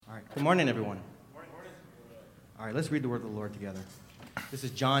Good morning, everyone. All right, let's read the word of the Lord together. This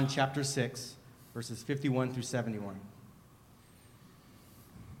is John chapter 6, verses 51 through 71.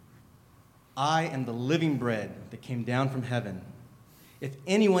 I am the living bread that came down from heaven. If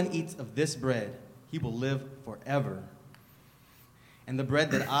anyone eats of this bread, he will live forever. And the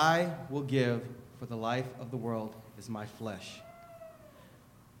bread that I will give for the life of the world is my flesh.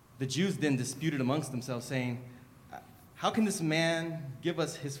 The Jews then disputed amongst themselves, saying, how can this man give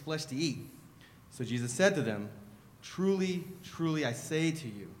us his flesh to eat? So Jesus said to them, truly, truly, I say to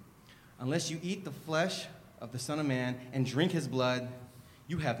you, unless you eat the flesh of the Son of Man and drink his blood,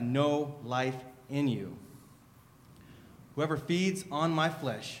 you have no life in you. Whoever feeds on my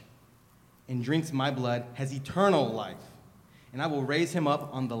flesh and drinks my blood has eternal life, and I will raise him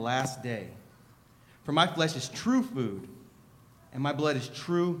up on the last day. For my flesh is true food, and my blood is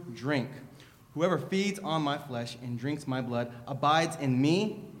true drink. Whoever feeds on my flesh and drinks my blood abides in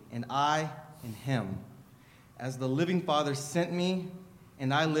me, and I in him. As the living Father sent me,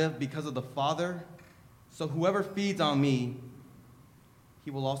 and I live because of the Father, so whoever feeds on me,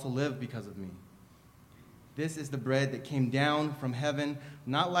 he will also live because of me. This is the bread that came down from heaven,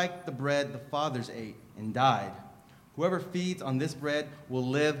 not like the bread the fathers ate and died. Whoever feeds on this bread will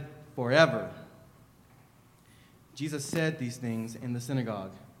live forever. Jesus said these things in the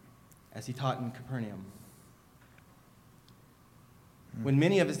synagogue as he taught in Capernaum. When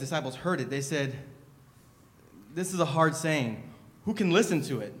many of his disciples heard it, they said, this is a hard saying. Who can listen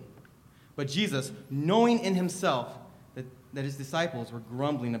to it? But Jesus, knowing in himself that his disciples were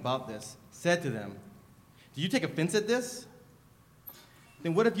grumbling about this, said to them, do you take offense at this?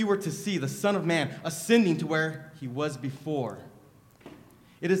 Then what if you were to see the Son of Man ascending to where he was before?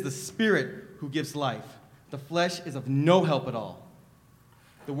 It is the Spirit who gives life. The flesh is of no help at all.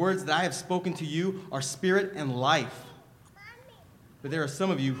 The words that I have spoken to you are spirit and life. But there are some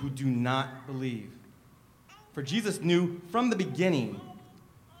of you who do not believe. For Jesus knew from the beginning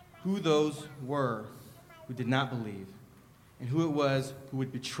who those were who did not believe, and who it was who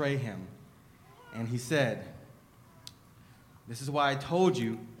would betray him. And he said, this is why I told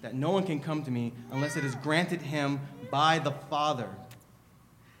you that no one can come to me unless it is granted him by the Father.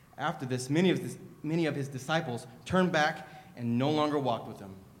 After this, many of his disciples turned back and no longer walked with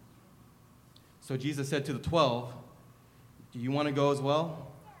him. So Jesus said to the 12, do you want to go as well?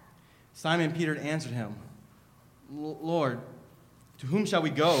 Simon Peter answered him, Lord, to whom shall we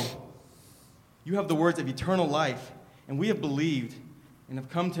go? You have the words of eternal life, and we have believed and have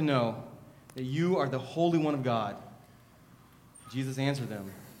come to know that you are the Holy One of God. Jesus answered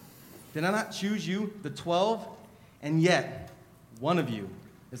them, did I not choose you, the 12? And yet, one of you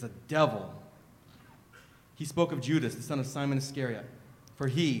is a devil. He spoke of Judas, the son of Simon Iscariot, for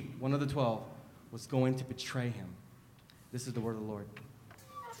he, one of the 12, was going to betray him. This is the word of the Lord.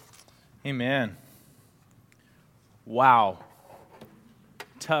 Amen. Wow.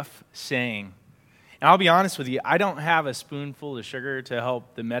 Tough saying. And I'll be honest with you, I don't have a spoonful of sugar to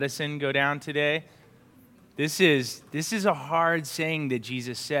help the medicine go down today. This is a hard saying that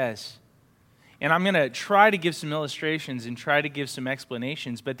Jesus says. And I'm going to try to give some illustrations and try to give some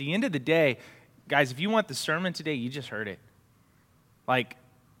explanations. But at the end of the day, guys, if you want the sermon today, you just heard it. Like,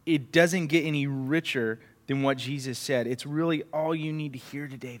 it doesn't get any richer than what Jesus said. It's really all you need to hear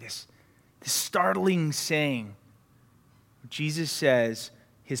today, this startling saying. Jesus says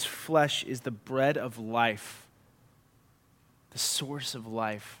his flesh is the bread of life, the source of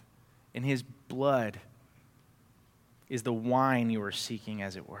life, and his blood is the wine you are seeking,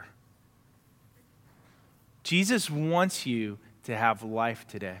 as it were. Jesus wants you to have life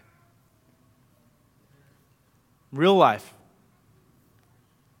today. Real life.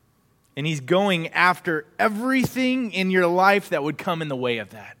 And he's going after everything in your life that would come in the way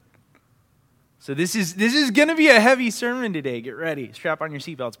of that. So this is going to be a heavy sermon today. Get ready. Strap on your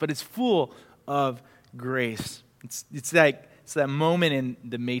seatbelts. But it's full of grace. It's that moment in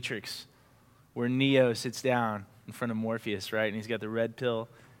The Matrix where Neo sits down in front of Morpheus, right? And he's got the red pill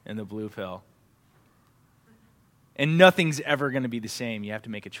and the blue pill. And nothing's ever going to be the same. You have to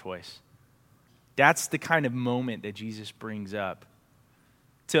make a choice. That's the kind of moment that Jesus brings up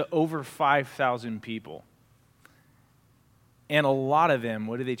to over 5,000 people. And a lot of them,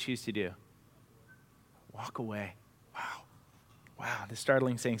 what do they choose to do? Walk away. Wow, the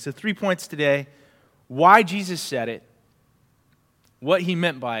startling saying. So 3 points today. Why Jesus said it, what he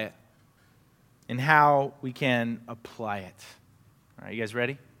meant by it, and how we can apply it. All right, you guys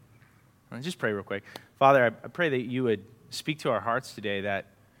ready? Just pray real quick. Father, I pray that you would speak to our hearts today, that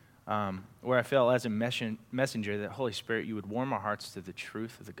where I feel as a messenger, that Holy Spirit, you would warm our hearts to the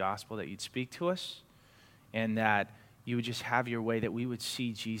truth of the gospel, that you'd speak to us, and that you would just have your way, that we would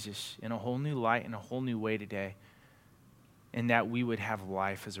see Jesus in a whole new light, in a whole new way today, and that we would have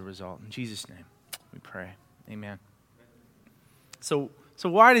life as a result. In Jesus' name, we pray. Amen. So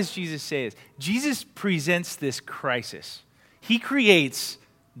why does Jesus say this? Jesus presents this crisis. He creates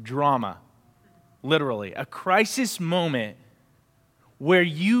drama, literally, a crisis moment where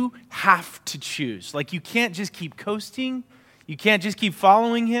you have to choose. Like, you can't just keep coasting. You can't just keep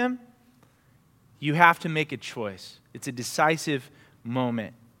following him. You have to make a choice. It's a decisive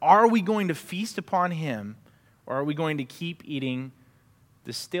moment. Are we going to feast upon him, or are we going to keep eating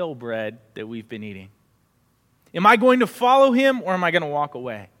the stale bread that we've been eating? Am I going to follow him, or am I going to walk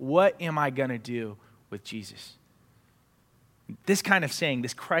away? What am I going to do with Jesus? This kind of saying,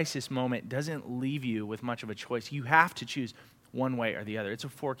 this crisis moment, doesn't leave you with much of a choice. You have to choose one way or the other. It's a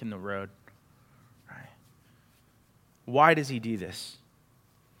fork in the road. Right? Why does he do this?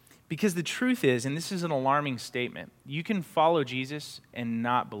 Because the truth is, and this is an alarming statement, you can follow Jesus and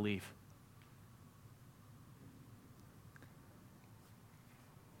not believe.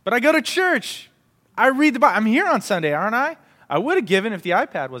 But I go to church. I read the Bible. I'm here on Sunday, aren't I? I would have given if the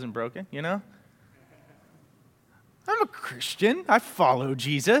iPad wasn't broken, you know? I'm a Christian. I follow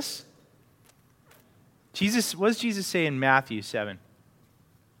Jesus. What does Jesus say in Matthew 7?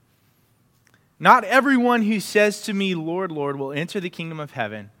 Not everyone who says to me, Lord, Lord, will enter the kingdom of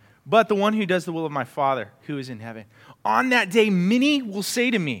heaven, but the one who does the will of my Father who is in heaven. On that day, many will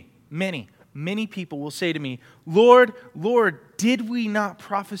say to me, many people will say to me, Lord, Lord, did we not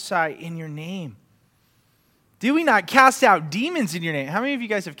prophesy in your name? Did we not cast out demons in your name? How many of you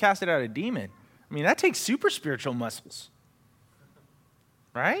guys have casted out a demon? I mean, that takes super spiritual muscles,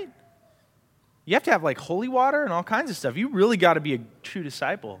 right? You have to have like holy water and all kinds of stuff. You really got to be a true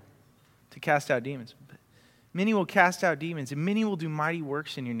disciple to cast out demons. Many will cast out demons, and many will do mighty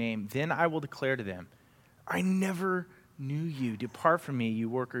works in your name. Then I will declare to them, I never knew you. Depart from me, you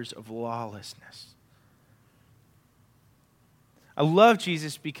workers of lawlessness. I love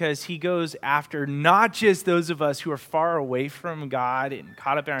Jesus because he goes after not just those of us who are far away from God and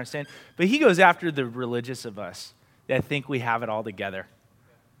caught up in our sin, but he goes after the religious of us that think we have it all together.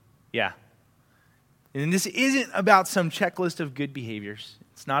 Yeah. And this isn't about some checklist of good behaviors.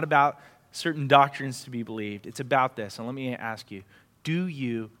 It's not about certain doctrines to be believed. It's about this. And let me ask you, do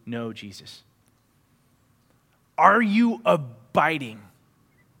you know Jesus? Are you abiding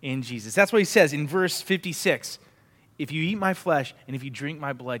in Jesus? That's what he says in verse 56. If you eat my flesh and if you drink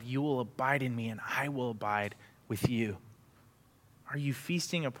my blood, you will abide in me and I will abide with you. Are you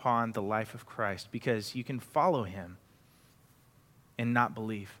feasting upon the life of Christ? Because you can follow him and not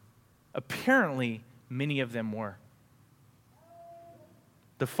believe. Apparently, many of them were.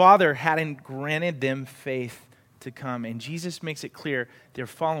 The Father hadn't granted them faith to come, and Jesus makes it clear they're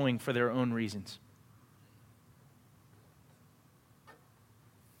following for their own reasons.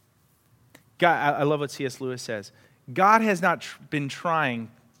 God, I love what C.S. Lewis says. God has not been trying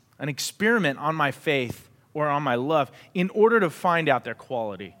an experiment on my faith or on my love in order to find out their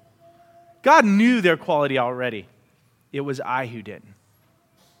quality. God knew their quality already. It was I who didn't.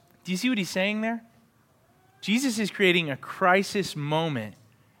 Do you see what he's saying there? Jesus is creating a crisis moment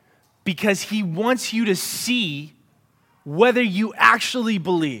because he wants you to see whether you actually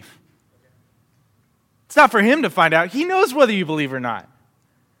believe. It's not for him to find out. He knows whether you believe or not.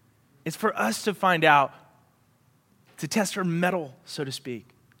 It's for us to find out, to test our mettle, so to speak.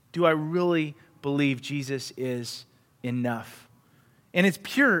 Do I really believe Jesus is enough? And it's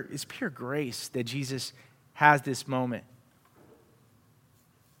pure grace that Jesus has this moment.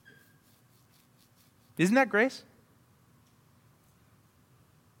 Isn't that grace?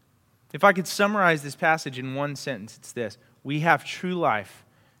 If I could summarize this passage in one sentence, it's this. We have true life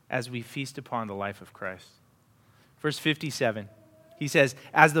as we feast upon the life of Christ. Verse 57, he says,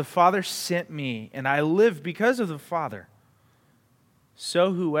 as the Father sent me, and I live because of the Father,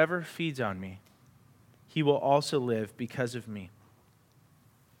 so whoever feeds on me, he will also live because of me.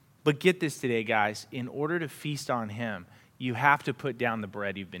 But get this today, guys. In order to feast on him, you have to put down the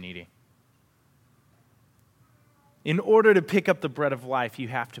bread you've been eating. In order to pick up the bread of life, you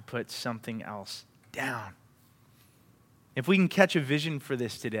have to put something else down. If we can catch a vision for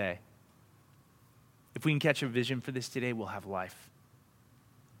this today, we'll have life.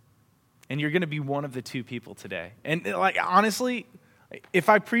 And you're going to be one of the two people today. And like honestly, if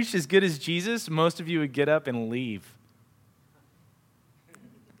I preached as good as Jesus, most of you would get up and leave.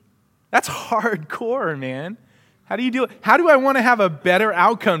 That's hardcore, man. How do you do it? How do I want to have a better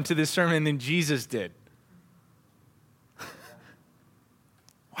outcome to this sermon than Jesus did?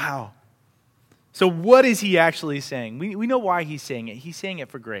 Wow. So what is he actually saying? We know why he's saying it. He's saying it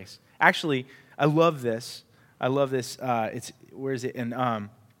for grace. Actually, I love this. I love this. Where is it? And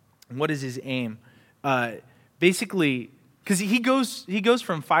what is his aim? Basically, because he goes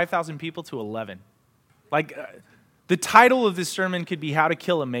from 5,000 people to 11. Like, the title of this sermon could be "How to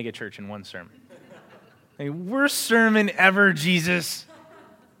Kill a Megachurch in One Sermon." Like, worst sermon ever, Jesus.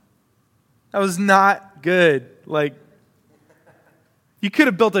 That was not good. Like, you could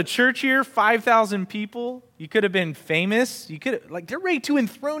have built a church here, 5,000 people. You could have been famous. You could have, they're ready to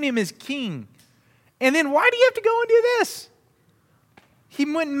enthrone him as king. And then why do you have to go and do this? He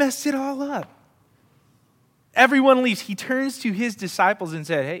went and messed it all up. Everyone leaves. He turns to his disciples and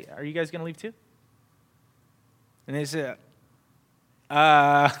said, "Hey, are you guys going to leave too?" And they said,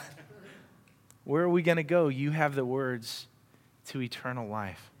 where are we going to go? You have the words to eternal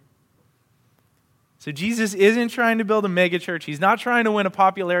life. So Jesus isn't trying to build a mega church. He's not trying to win a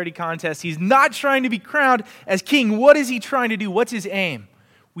popularity contest. He's not trying to be crowned as king. What is he trying to do? What's his aim?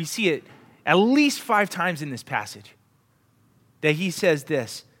 We see it at least 5 times in this passage that he says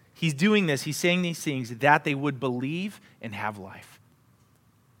this. He's doing this. He's saying these things that they would believe and have life.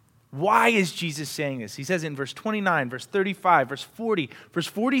 Why is Jesus saying this? He says it in verse 29, verse 35, verse 40, verse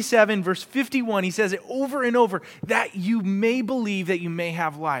 47, verse 51. He says it over and over, that you may believe, that you may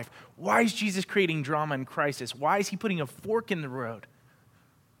have life. Why is Jesus creating drama and crisis? Why is he putting a fork in the road?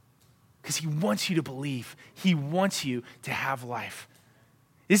 Because he wants you to believe. He wants you to have life.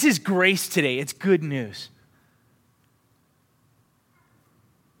 This is grace today. It's good news.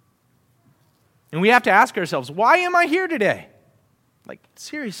 And we have to ask ourselves, why am I here today? Like,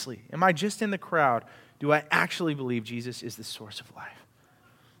 seriously, am I just in the crowd? Do I actually believe Jesus is the source of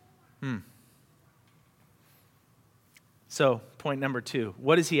life? So, point number 2,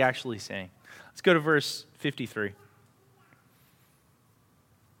 what is he actually saying? Let's go to verse 53.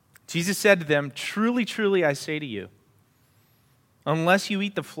 Jesus said to them, "Truly, truly, I say to you, unless you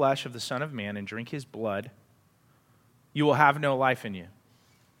eat the flesh of the Son of Man and drink his blood, you will have no life in you.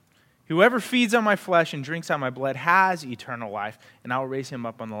 Whoever feeds on my flesh and drinks on my blood has eternal life, and I will raise him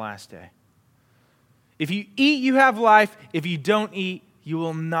up on the last day. If you eat, you have life. If you don't eat, you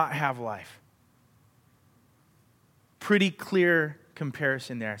will not have life." Pretty clear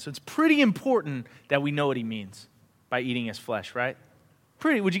comparison there. So it's pretty important that we know what he means by eating his flesh, right?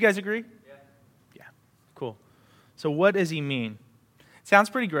 Would you guys agree? Yeah. Cool. So what does he mean? Sounds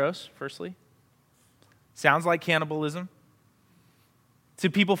pretty gross, firstly. Sounds like cannibalism. To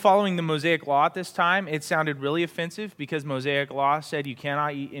people following the Mosaic Law at this time, it sounded really offensive because Mosaic Law said you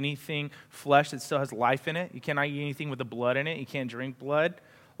cannot eat anything flesh that still has life in it. You cannot eat anything with the blood in it. You can't drink blood.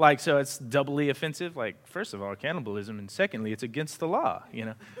 So it's doubly offensive. First of all, cannibalism, and secondly, it's against the law,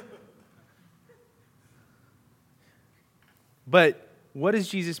 But what does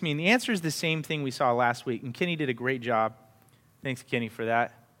Jesus mean? The answer is the same thing we saw last week, and Kenny did a great job. Thanks, Kenny, for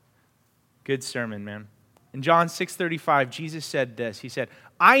that. Good sermon, man. In John 6:35, Jesus said this. He said,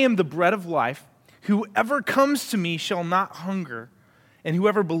 "I am the bread of life. Whoever comes to me shall not hunger, and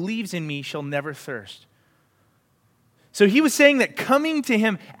whoever believes in me shall never thirst." So he was saying that coming to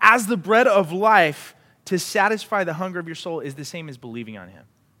him as the bread of life to satisfy the hunger of your soul is the same as believing on him.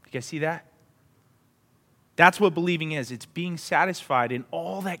 You guys see that? That's what believing is. It's being satisfied in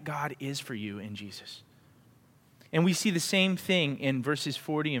all that God is for you in Jesus. And we see the same thing in verses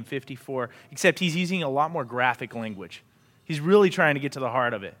 40 and 54, except he's using a lot more graphic language. He's really trying to get to the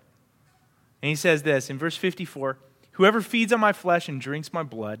heart of it. And he says this in verse 54, "Whoever feeds on my flesh and drinks my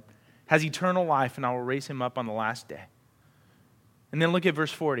blood has eternal life, and I will raise him up on the last day." And then look at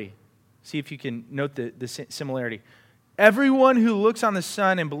verse 40. See if you can note the similarity. "Everyone who looks on the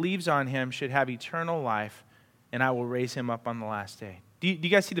Son and believes on him should have eternal life, and I will raise him up on the last day." Do you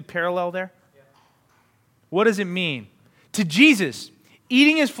guys see the parallel there? What does it mean? To Jesus,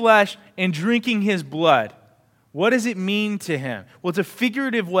 eating his flesh and drinking his blood, what does it mean to him? Well, it's a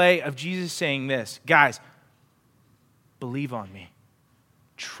figurative way of Jesus saying this. Guys, believe on me.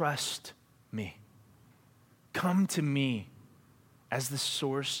 Trust me. Come to me as the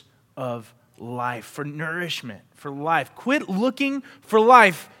source of life, for nourishment, for life. Quit looking for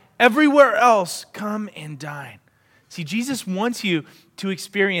life everywhere else. Come and dine. See, Jesus wants you to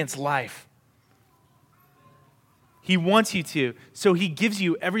experience life. He wants you to. So he gives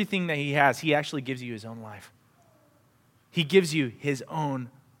you everything that he has. He actually gives you his own life. He gives you his own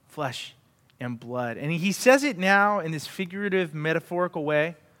flesh and blood. And he says it now in this figurative, metaphorical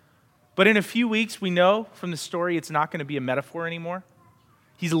way. But in a few weeks, we know from the story it's not going to be a metaphor anymore.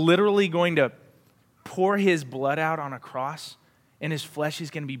 He's literally going to pour his blood out on a cross, and his flesh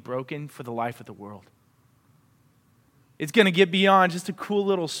is going to be broken for the life of the world. It's going to get beyond just a cool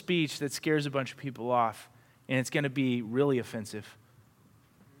little speech that scares a bunch of people off. And it's going to be really offensive.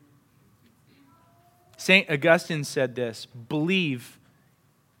 St. Augustine said this, believe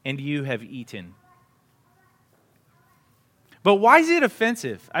and you have eaten. But why is it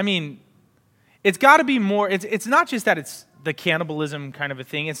offensive? I mean, it's got to be more, it's not just that it's the cannibalism kind of a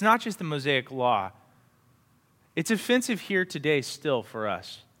thing. It's not just the Mosaic law. It's offensive here today still for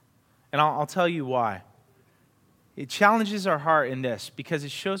us. And I'll tell you why. It challenges our heart in this because it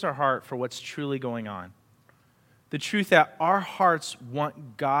shows our heart for what's truly going on. The truth that our hearts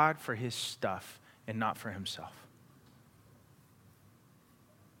want God for his stuff and not for himself.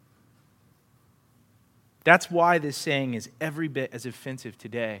 That's why this saying is every bit as offensive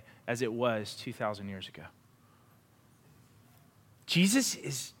today as it was 2,000 years ago.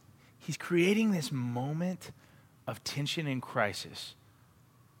 Jesus he's creating this moment of tension and crisis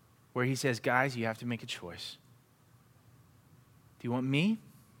where he says, guys, you have to make a choice. Do you want me?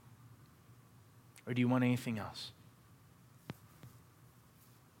 Or do you want anything else?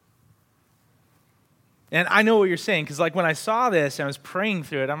 And I know what you're saying, because like when I saw this and I was praying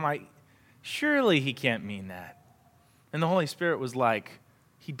through it, I'm like, surely he can't mean that. And the Holy Spirit was like,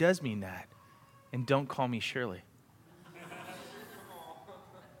 he does mean that. And don't call me Shirley.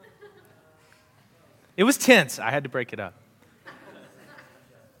 It was tense. I had to break it up.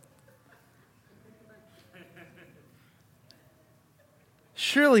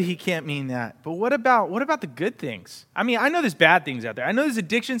 Surely he can't mean that. But what about the good things? I mean, I know there's bad things out there. I know there's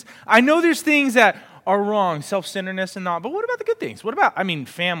addictions. I know there's things that are wrong, self-centeredness and not. But what about the good things? What about,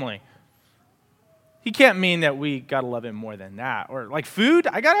 family? He can't mean that we got to love him more than that. Or like food,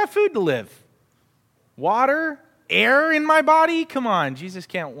 I got to have food to live. Water, air in my body? Come on, Jesus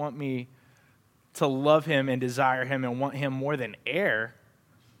can't want me to love him and desire him and want him more than air.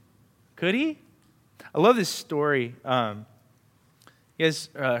 Could he? I love this story. You guys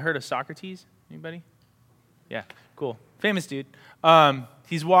heard of Socrates? Anybody? Yeah, cool. Famous dude.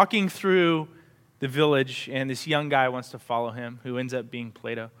 He's walking through the village, and this young guy wants to follow him, who ends up being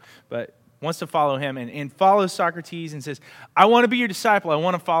Plato, but wants to follow him and follows Socrates and says, I want to be your disciple. I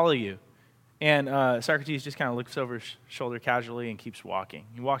want to follow you. And Socrates just kind of looks over his shoulder casually and keeps walking.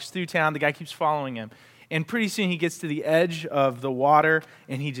 He walks through town. The guy keeps following him. And pretty soon he gets to the edge of the water,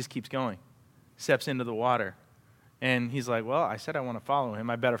 and he just keeps going. Steps into the water. And he's like, well, I said I want to follow him.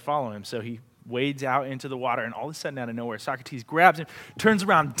 I better follow him. So he wades out into the water, and all of a sudden, out of nowhere, Socrates grabs him, turns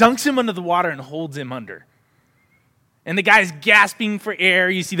around, dunks him under the water, and holds him under. And the guy's gasping for air.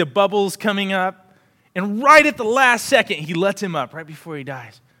 You see the bubbles coming up. And right at the last second, he lets him up, right before he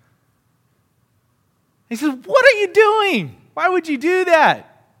dies. He says, what are you doing? Why would you do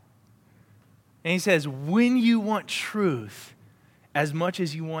that? And he says, when you want truth, as much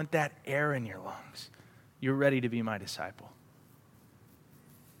as you want that air in your lungs, you're ready to be my disciple.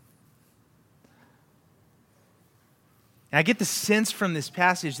 And I get the sense from this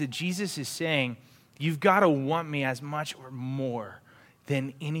passage that Jesus is saying, you've got to want me as much or more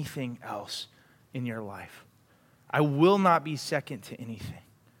than anything else in your life. I will not be second to anything.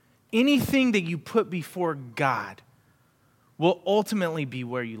 Anything that you put before God will ultimately be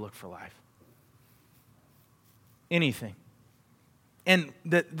where you look for life. Anything. And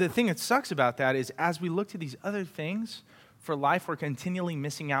the thing that sucks about that is as we look to these other things for life, we're continually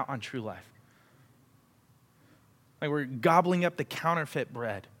missing out on true life. Like we're gobbling up the counterfeit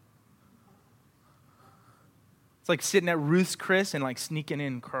bread. It's like sitting at Ruth's Chris and like sneaking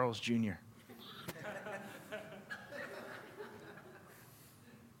in Carl's Jr.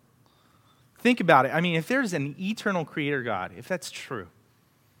 Think about it. If there's an eternal creator God, if that's true,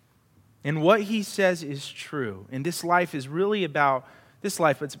 and what he says is true, and this life is really about this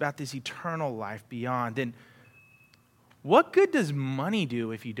life, but it's about this eternal life beyond, then what good does money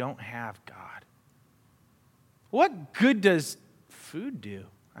do if you don't have God? What good does food do?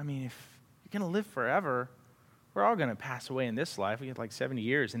 If you're going to live forever, we're all going to pass away in this life. We get like 70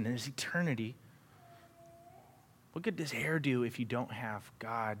 years, and there's eternity. What good does air do if you don't have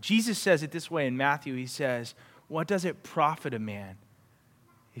God? Jesus says it this way in Matthew. He says, what does it profit a man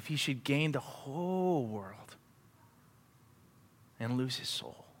if he should gain the whole world and lose his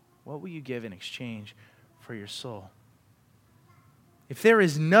soul? What will you give in exchange for your soul? If there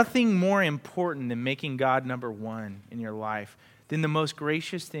is nothing more important than making God number one in your life, then the most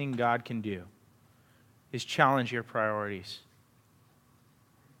gracious thing God can do is challenge your priorities.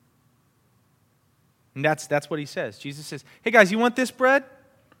 And that's what he says. Jesus says, hey guys, you want this bread?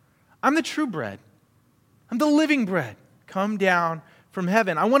 I'm the true bread. I'm the living bread. Come down from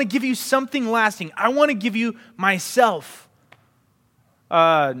heaven. I want to give you something lasting. I want to give you myself.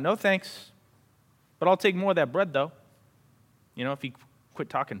 No thanks. But I'll take more of that bread though. If you quit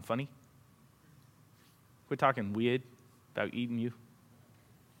talking funny. Quit talking weird about eating you.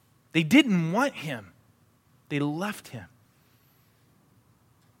 They didn't want him. They left him.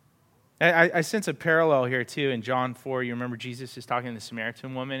 I sense a parallel here too in John 4. You remember Jesus is talking to the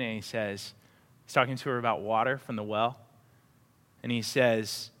Samaritan woman, and he's talking to her about water from the well. And he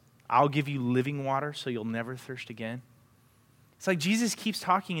says, I'll give you living water so you'll never thirst again. It's like Jesus keeps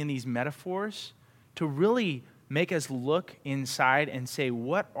talking in these metaphors to really make us look inside and say,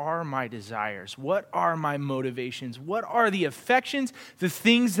 what are my desires? What are my motivations? What are the affections, the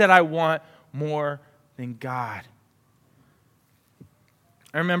things that I want more than God?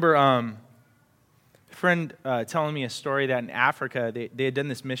 I remember a friend telling me a story that in Africa, they had done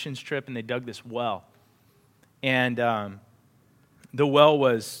this missions trip and they dug this well. And the well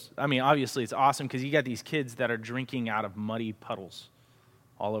was, obviously it's awesome because you got these kids that are drinking out of muddy puddles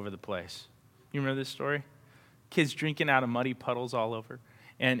all over the place. You remember this story? Kids drinking out of muddy puddles all over.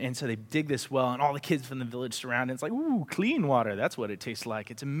 And so they dig this well, and all the kids from the village surround it. It's like, ooh, clean water. That's what it tastes like.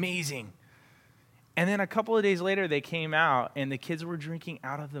 It's amazing. And then a couple of days later, they came out, and the kids were drinking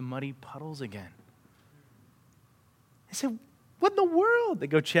out of the muddy puddles again. I said, what in the world? They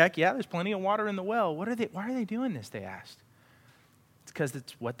go check. Yeah, there's plenty of water in the well. Why are they doing this, they asked. It's because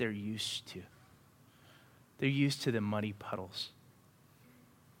it's what they're used to. They're used to the muddy puddles.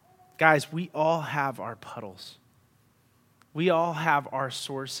 Guys, we all have our puddles. We all have our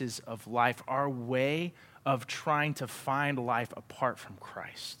sources of life, our way of trying to find life apart from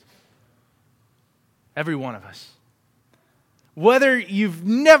Christ. Every one of us. Whether you've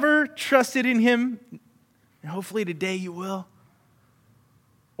never trusted in him, and hopefully today you will,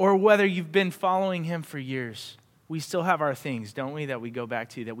 or whether you've been following him for years, we still have our things, don't we, that we go back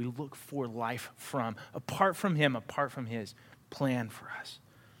to, that we look for life from, apart from him, apart from his plan for us.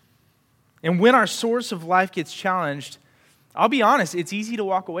 And when our source of life gets challenged, I'll be honest, it's easy to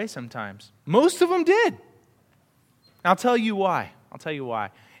walk away sometimes. Most of them did. I'll tell you why.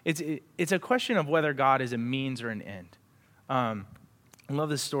 It's a question of whether God is a means or an end. I love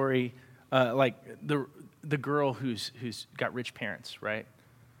this story, like the girl who's got rich parents, right?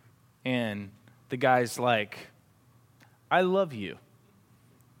 And the guy's like, I love you.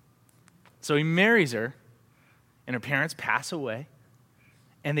 So he marries her, and her parents pass away,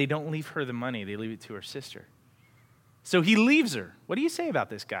 and they don't leave her the money. They leave it to her sister. So he leaves her. What do you say about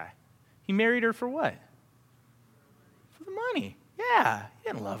this guy? He married her for what? For the money. Yeah, he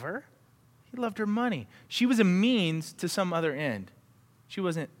didn't love her. He loved her money. She was a means to some other end. She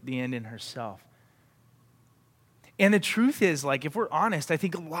wasn't the end in herself. And the truth is, like, if we're honest, I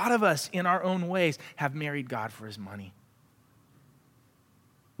think a lot of us in our own ways have married God for his money.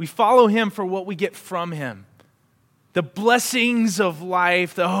 We follow him for what we get from him. The blessings of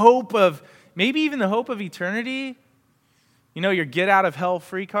life, the hope of, maybe even the hope of eternity. You know, your get out of hell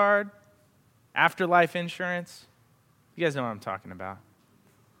free card, afterlife insurance. You guys know what I'm talking about.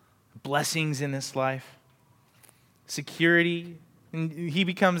 Blessings in this life, security. And he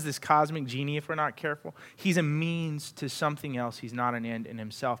becomes this cosmic genie if we're not careful. He's a means to something else. He's not an end in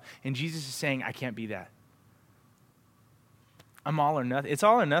himself. And Jesus is saying, I can't be that. I'm all or nothing. It's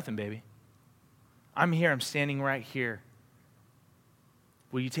all or nothing, baby. I'm here. I'm standing right here.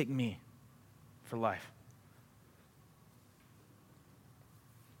 Will you take me for life?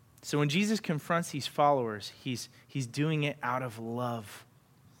 So when Jesus confronts these followers, he's doing it out of love.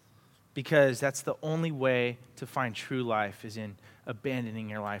 Because that's the only way to find true life is in abandoning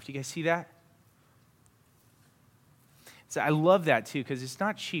your life. Do you guys see that? So I love that too, because it's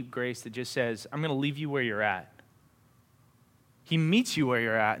not cheap grace that just says, I'm going to leave you where you're at. He meets you where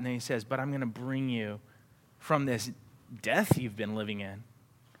you're at, and then he says, but I'm going to bring you from this death you've been living in,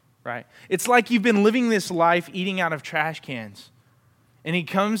 right? It's like you've been living this life eating out of trash cans. And he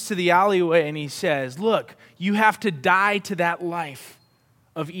comes to the alleyway and he says, look, you have to die to that life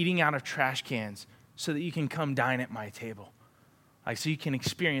of eating out of trash cans so that you can come dine at my table. Like, so you can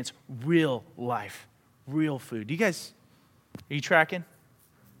experience real life, real food. Are you tracking?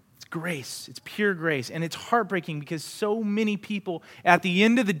 It's grace. It's pure grace. And it's heartbreaking because so many people at the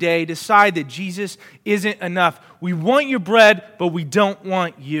end of the day decide that Jesus isn't enough. We want your bread, but we don't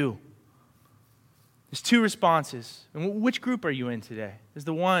want you. There's two responses. And which group are you in today? There's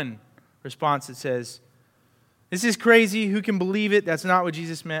the one response that says, this is crazy. Who can believe it? That's not what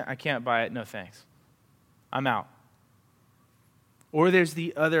Jesus meant. I can't buy it. No thanks. I'm out. Or there's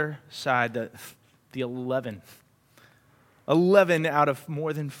the other side, the 11. 11 out of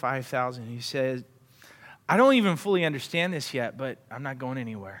more than 5,000. He says, I don't even fully understand this yet, but I'm not going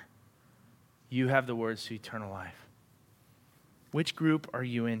anywhere. You have the words to eternal life. Which group are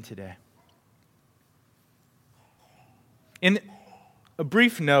you in today? In a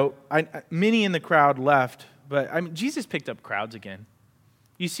brief note, many in the crowd left, but Jesus picked up crowds again.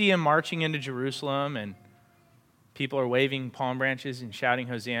 You see him marching into Jerusalem, and People are waving palm branches and shouting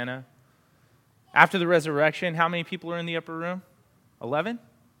Hosanna. After the resurrection, how many people are in the upper room? 11?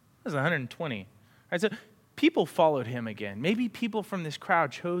 That was 120. Right, so people followed him again. Maybe people from this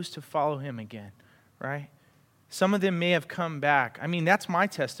crowd chose to follow him again, right? Some of them may have come back. I mean, that's my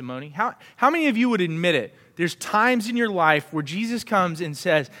testimony. How many of you would admit it? There's times in your life where Jesus comes and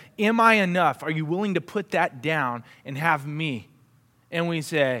says, am I enough? Are you willing to put that down and have me? And we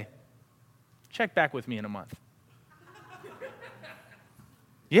say, check back with me in a month.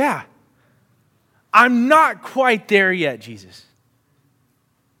 Yeah. I'm not quite there yet, Jesus.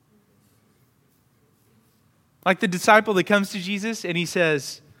 Like the disciple that comes to Jesus and he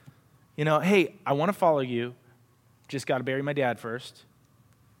says, hey, I want to follow you. Just got to bury my dad first.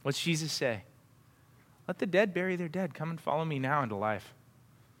 What's Jesus say? Let the dead bury their dead. Come and follow me now into life.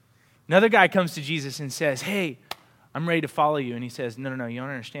 Another guy comes to Jesus and says, hey, I'm ready to follow you. And he says, no, you don't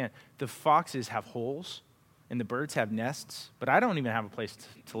understand. The foxes have holes and the birds have nests, but I don't even have a place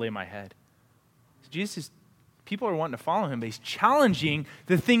to lay my head. So Jesus, people are wanting to follow him, but he's challenging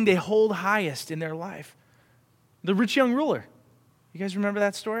the thing they hold highest in their life. The rich young ruler. You guys remember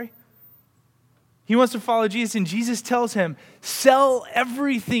that story? He wants to follow Jesus, and Jesus tells him, sell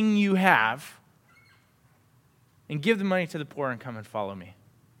everything you have and give the money to the poor and come and follow me.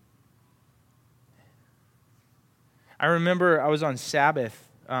 I remember I was on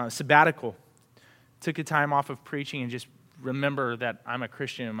sabbatical. Took a time off of preaching and just remember that I'm a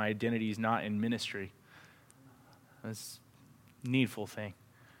Christian and my identity is not in ministry. That's a needful thing.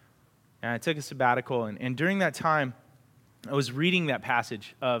 And I took a sabbatical, and during that time, I was reading that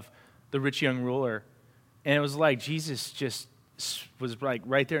passage of the rich young ruler, and it was like Jesus just was like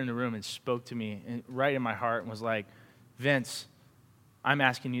right there in the room and spoke to me and right in my heart and was like, Vince, I'm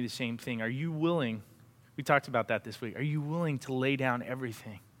asking you the same thing. Are you willing, we talked about that this week, are you willing to lay down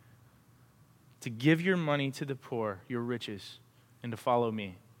everything, to give your money to the poor, your riches, and to follow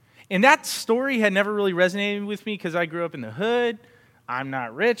me? And that story had never really resonated with me because I grew up in the hood. I'm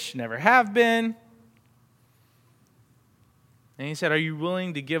not rich, never have been. And he said, are you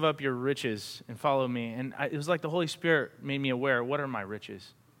willing to give up your riches and follow me? And it was like the Holy Spirit made me aware, what are my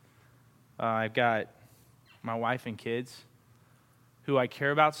riches? I've got my wife and kids who I care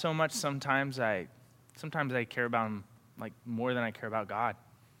about so much. Sometimes I care about them like more than I care about God.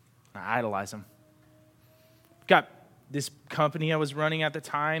 I idolize them. Got this company I was running at the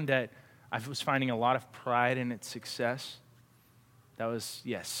time that I was finding a lot of pride in its success. That was,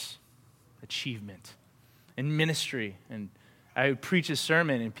 yes, achievement. And ministry. And I would preach a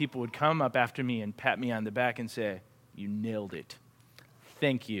sermon and people would come up after me and pat me on the back and say, you nailed it.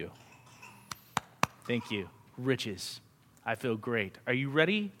 Thank you. Thank you. Riches. I feel great. Are you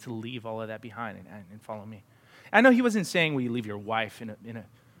ready to leave all of that behind and follow me? I know he wasn't saying, will you leave your wife in a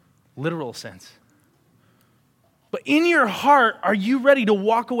literal sense. But in your heart, are you ready to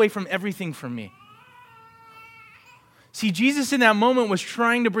walk away from everything from me? See, Jesus in that moment was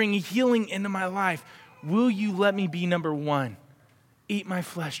trying to bring healing into my life. Will you let me be number one? Eat my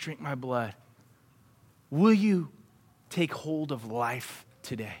flesh, drink my blood. Will you take hold of life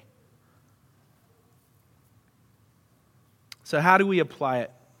today? So how do we apply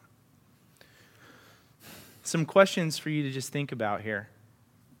it? Some questions for you to just think about here.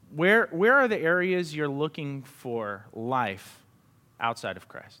 Where are the areas you're looking for life outside of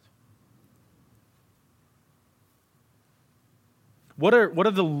Christ? What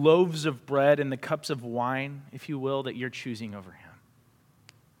are the loaves of bread and the cups of wine, if you will, that you're choosing over him?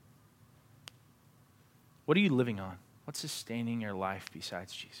 What are you living on? What's sustaining your life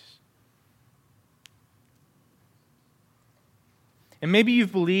besides Jesus? And maybe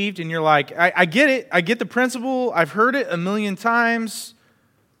you've believed and you're like, I get it. I get the principle. I've heard it a million times.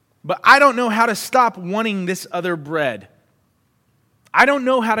 But I don't know how to stop wanting this other bread. I don't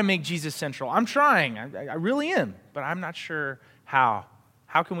know how to make Jesus central. I'm trying. I really am. But I'm not sure how.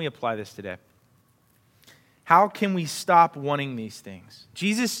 How can we apply this today? How can we stop wanting these things?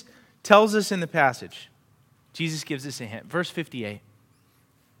 Jesus tells us in the passage. Jesus gives us a hint. Verse 58.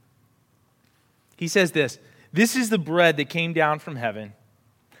 He says this, this is the bread that came down from heaven,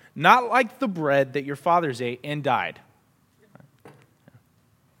 not like the bread that your fathers ate and died.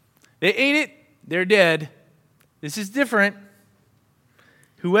 They ate it, they're dead. This is different.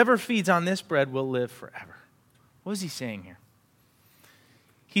 Whoever feeds on this bread will live forever. What is he saying here?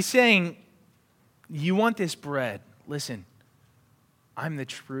 He's saying, you want this bread. Listen, I'm the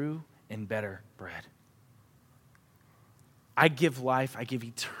true and better bread. I give life. I give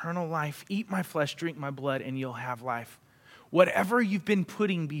eternal life. Eat my flesh, drink my blood, and you'll have life. Whatever you've been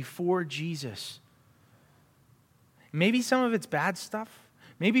putting before Jesus, maybe some of it's bad stuff.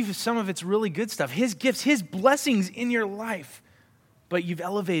 Maybe some of it's really good stuff. His gifts, His blessings in your life, but you've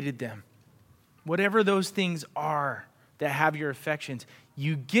elevated them. Whatever those things are that have your affections,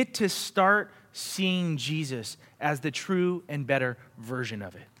 you get to start seeing Jesus as the true and better version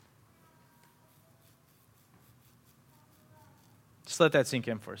of it. Just let that sink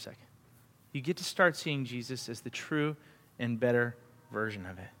in for a second. You get to start seeing Jesus as the true and better version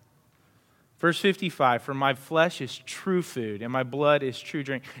of it. Verse 55, for my flesh is true food and my blood is true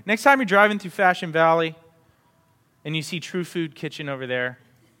drink. Next time you're driving through Fashion Valley and you see True Food Kitchen over there,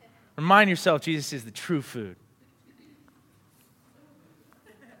 remind yourself Jesus is the true food.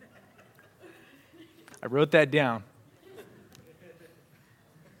 I wrote that down.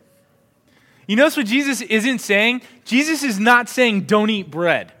 You notice what Jesus isn't saying? Jesus is not saying don't eat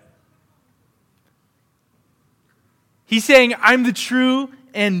bread. He's saying I'm the true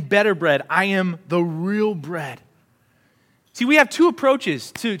and better bread. I am the real bread. See, we have two approaches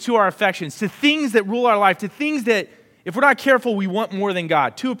to our affections, to things that rule our life, to things that, if we're not careful, we want more than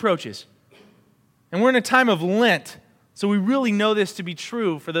God. Two approaches. And we're in a time of Lent, so we really know this to be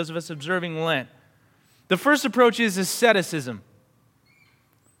true for those of us observing Lent. The first approach is asceticism,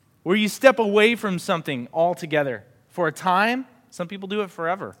 where you step away from something altogether for a time. Some people do it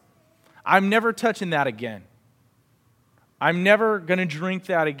forever. I'm never touching that again. I'm never going to drink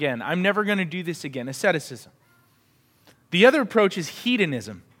that again. I'm never going to do this again. Asceticism. The other approach is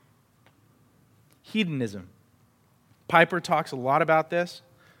hedonism. Hedonism. Piper talks a lot about this.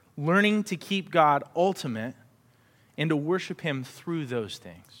 Learning to keep God ultimate and to worship Him through those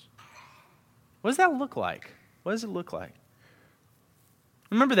things. What does that look like? What does it look like?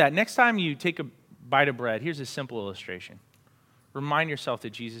 Remember that. Next time you take a bite of bread, here's a simple illustration. Remind yourself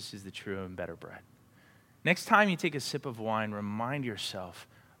that Jesus is the true and better bread. Next time you take a sip of wine, remind yourself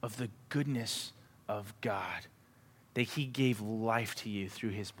of the goodness of God, that He gave life to you through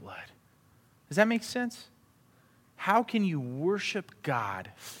His blood. Does that make sense? How can you worship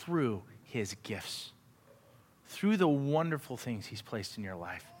God through His gifts? Through the wonderful things He's placed in your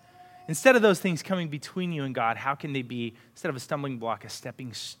life. Instead of those things coming between you and God, how can they be, instead of a stumbling block, a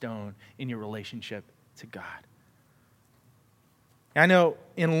stepping stone in your relationship to God? I know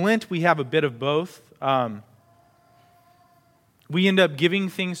in Lent we have a bit of both. We end up giving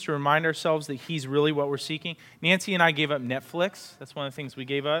things to remind ourselves that He's really what we're seeking. Nancy and I gave up Netflix. That's one of the things we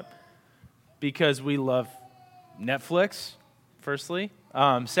gave up because we love Netflix, firstly.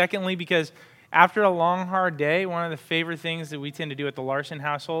 Secondly, because after a long, hard day, one of the favorite things that we tend to do at the Larson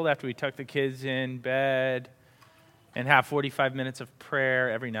household after we tuck the kids in bed and have 45 minutes of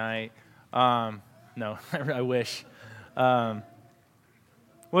prayer every night. No, I wish.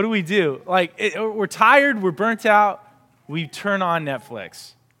 What do? We're tired, we're burnt out, we turn on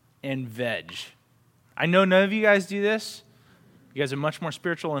Netflix and veg. I know none of you guys do this. You guys are much more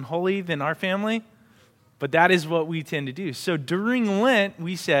spiritual and holy than our family, but that is what we tend to do. So during Lent,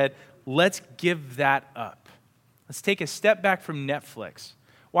 we said, let's give that up. Let's take a step back from Netflix.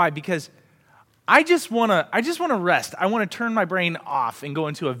 Why? Because I just want to rest. I want to turn my brain off and go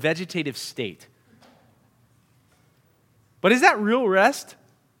into a vegetative state. But is that real rest?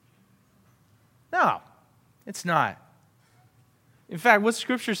 No, it's not. In fact, what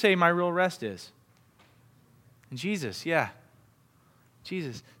Scripture say my real rest is? In Jesus, yeah.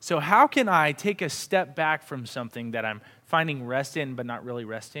 Jesus. So how can I take a step back from something that I'm finding rest in but not really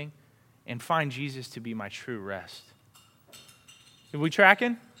resting and find Jesus to be my true rest? Are we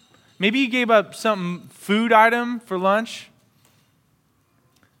tracking? Maybe you gave up some food item for lunch.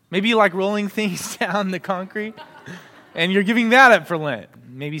 Maybe you like rolling things down the concrete and you're giving that up for Lent.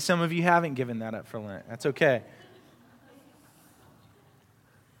 Maybe some of you haven't given that up for Lent. That's okay.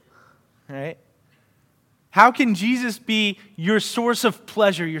 All right? How can Jesus be your source of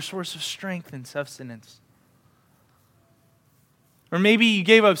pleasure, your source of strength and sustenance? Or maybe you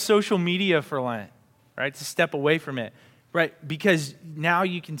gave up social media for Lent, right? To step away from it, right? Because now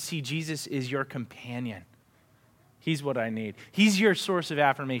you can see Jesus is your companion. He's what I need. He's your source of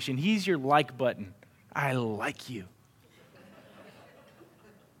affirmation. He's your like button. I like you.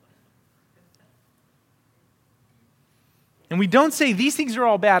 And we don't say these things are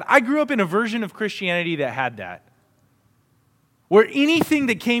all bad. I grew up in a version of Christianity that had that. Where anything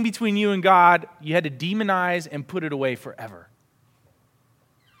that came between you and God, you had to demonize and put it away forever.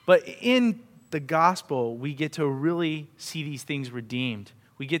 But in the gospel, we get to really see these things redeemed.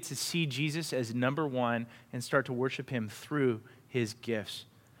 We get to see Jesus as number one and start to worship Him through His gifts.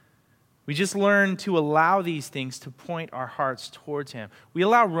 We just learn to allow these things to point our hearts towards Him. We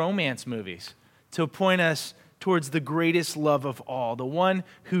allow romance movies to point us towards the greatest love of all, the one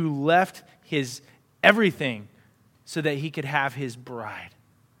who left his everything so that He could have His bride.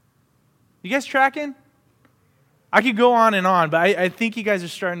 You guys tracking? I could go on, but I think you guys are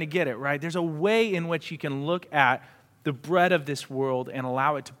starting to get it, right? There's a way in which you can look at the bread of this world and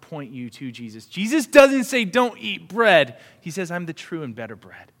allow it to point you to Jesus. Jesus doesn't say, don't eat bread. He says, I'm the true and better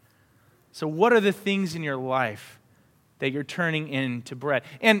bread. So what are the things in your life that you're turning into bread?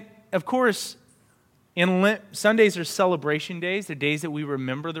 And of course, in Lent, Sundays are celebration days. They're days that we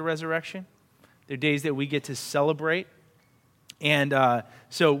remember the resurrection. They're days that we get to celebrate. And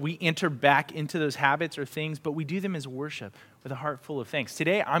so we enter back into those habits or things, but we do them as worship with a heart full of thanks.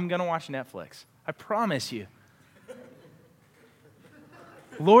 Today, I'm going to watch Netflix. I promise you.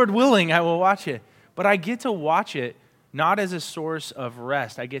 Lord willing, I will watch it. But I get to watch it not as a source of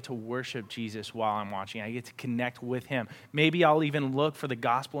rest. I get to worship Jesus while I'm watching. I get to connect with him. Maybe I'll even look for the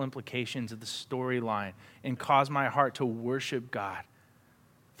gospel implications of the storyline and cause my heart to worship God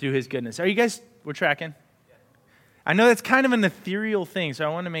through his goodness. Are you guys, we're tracking? I know that's kind of an ethereal thing, so I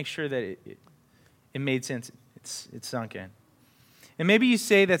want to make sure that it made sense. It's sunk in. And maybe you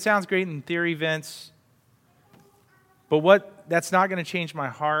say, that sounds great in theory, Vince, but that's not going to change my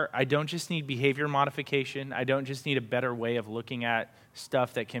heart. I don't just need behavior modification. I don't just need a better way of looking at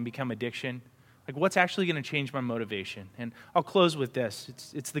stuff that can become addiction. Like, what's actually going to change my motivation? And I'll close with this.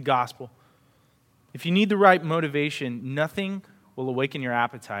 It's the gospel. If you need the right motivation, nothing will awaken your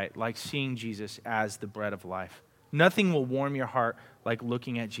appetite like seeing Jesus as the bread of life. Nothing will warm your heart like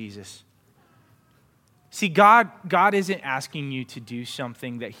looking at Jesus. See, God isn't asking you to do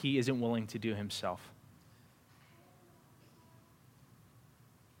something that he isn't willing to do himself.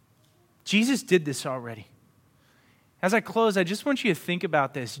 Jesus did this already. As I close, I just want you to think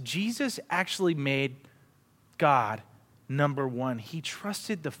about this. Jesus actually made God number one. He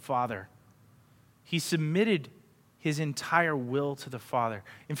trusted the Father. He submitted his entire will to the Father.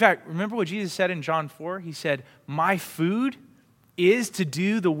 In fact, remember what Jesus said in John 4? He said, my food is to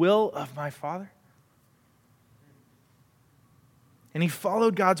do the will of my Father. And he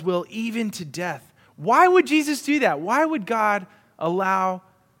followed God's will even to death. Why would Jesus do that? Why would Jesus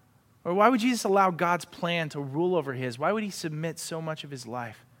allow God's plan to rule over his? Why would he submit so much of his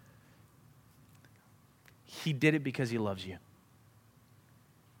life? He did it because he loves you.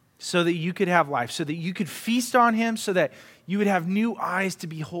 So that you could have life, so that you could feast on him, so that you would have new eyes to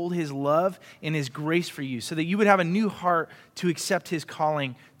behold his love and his grace for you, so that you would have a new heart to accept his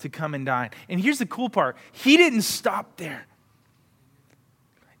calling to come and dine. And here's the cool part. He didn't stop there.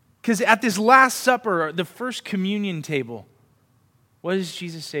 Because at this Last Supper, the first communion table, what does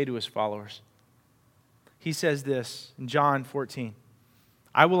Jesus say to his followers? He says this in John 14.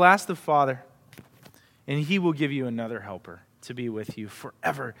 I will ask the Father, and he will give you another helper to be with you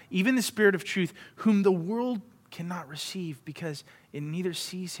forever, even the Spirit of truth, whom the world cannot receive because it neither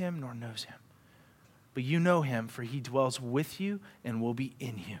sees him nor knows him. But you know him, for he dwells with you and will be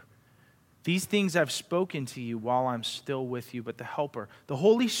in you. These things I've spoken to you while I'm still with you, but the Helper, the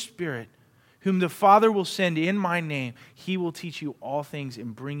Holy Spirit, whom the Father will send in my name, he will teach you all things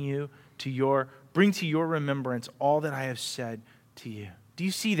and bring to your remembrance all that I have said to you. Do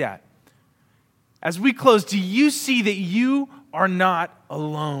you see that? As we close, do you see that you are not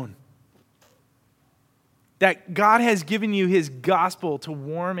alone? That God has given you his gospel to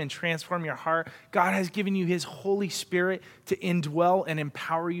warm and transform your heart. God has given you his Holy Spirit to indwell and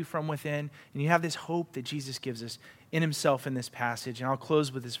empower you from within. And you have this hope that Jesus gives us in himself in this passage. And I'll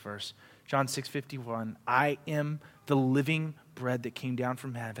close with this verse. John 6:51, I am the living bread that came down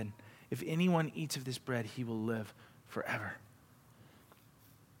from heaven. If anyone eats of this bread, he will live forever.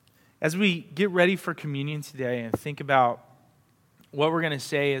 As we get ready for communion today and think about what we're going to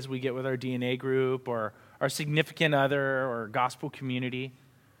say as we get with our DNA group or our significant other or gospel community,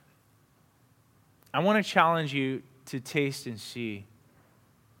 I want to challenge you to taste and see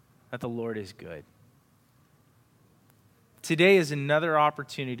that the Lord is good. Today is another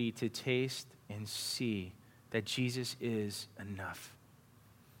opportunity to taste and see that Jesus is enough.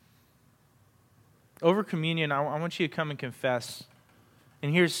 Over communion, I want you to come and confess.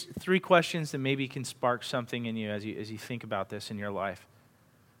 And here's 3 questions that maybe can spark something in you as you think about this in your life.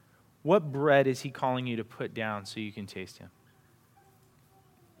 What bread is he calling you to put down so you can taste him?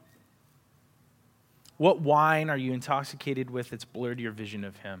 What wine are you intoxicated with that's blurred your vision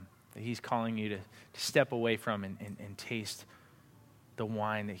of him, that he's calling you to step away from and taste the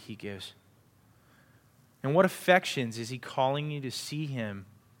wine that he gives? And what affections is he calling you to see him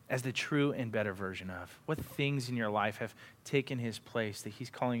as the true and better version of? What things in your life have taken his place that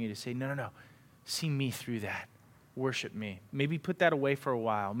he's calling you to say, no, see me through that. Worship me. Maybe put that away for a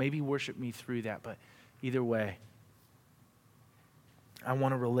while. Maybe worship me through that. But either way, I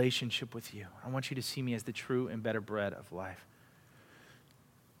want a relationship with you. I want you to see me as the true and better bread of life.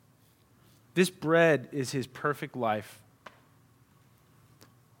 This bread is his perfect life,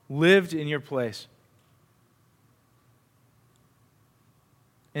 lived in your place.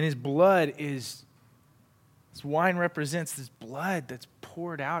 And his blood is, this wine represents this blood that's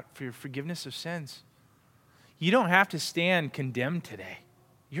poured out for your forgiveness of sins. You don't have to stand condemned today.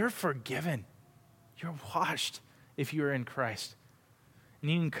 You're forgiven. You're washed if you're in Christ.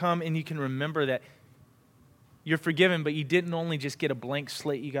 And you can come and you can remember that you're forgiven, but you didn't only just get a blank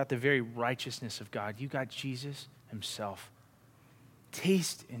slate, you got the very righteousness of God. You got Jesus himself.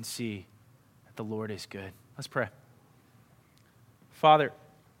 Taste and see that the Lord is good. Let's pray. Father,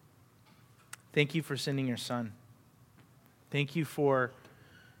 thank you for sending your Son. Thank you for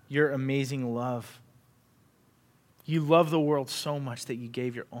your amazing love. You love the world so much that you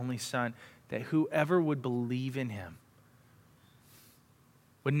gave your only Son, that whoever would believe in him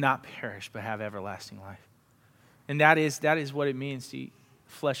would not perish but have everlasting life. And that is what it means to eat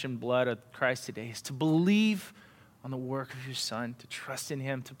flesh and blood of Christ today, is to believe on the work of your Son, to trust in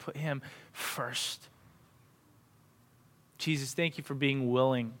him, to put him first. Jesus, thank you for being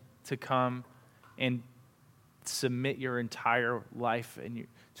willing to come and submit your entire life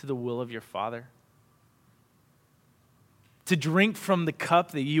to the will of your Father. To drink from the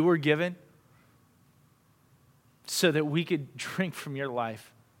cup that you were given so that we could drink from your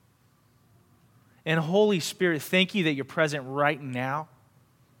life. And Holy Spirit, thank you that you're present right now,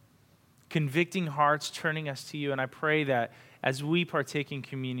 convicting hearts, turning us to you. And I pray that as we partake in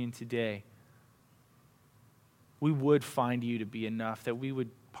communion today, we would find you to be enough, that we would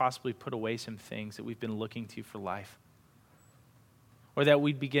possibly put away some things that we've been looking to for life. Or that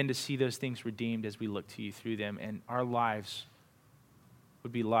we'd begin to see those things redeemed as we look to you through them, and our lives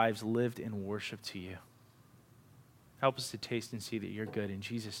would be lives lived in worship to you. Help us to taste and see that you're good. In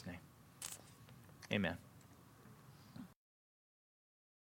Jesus' name, amen.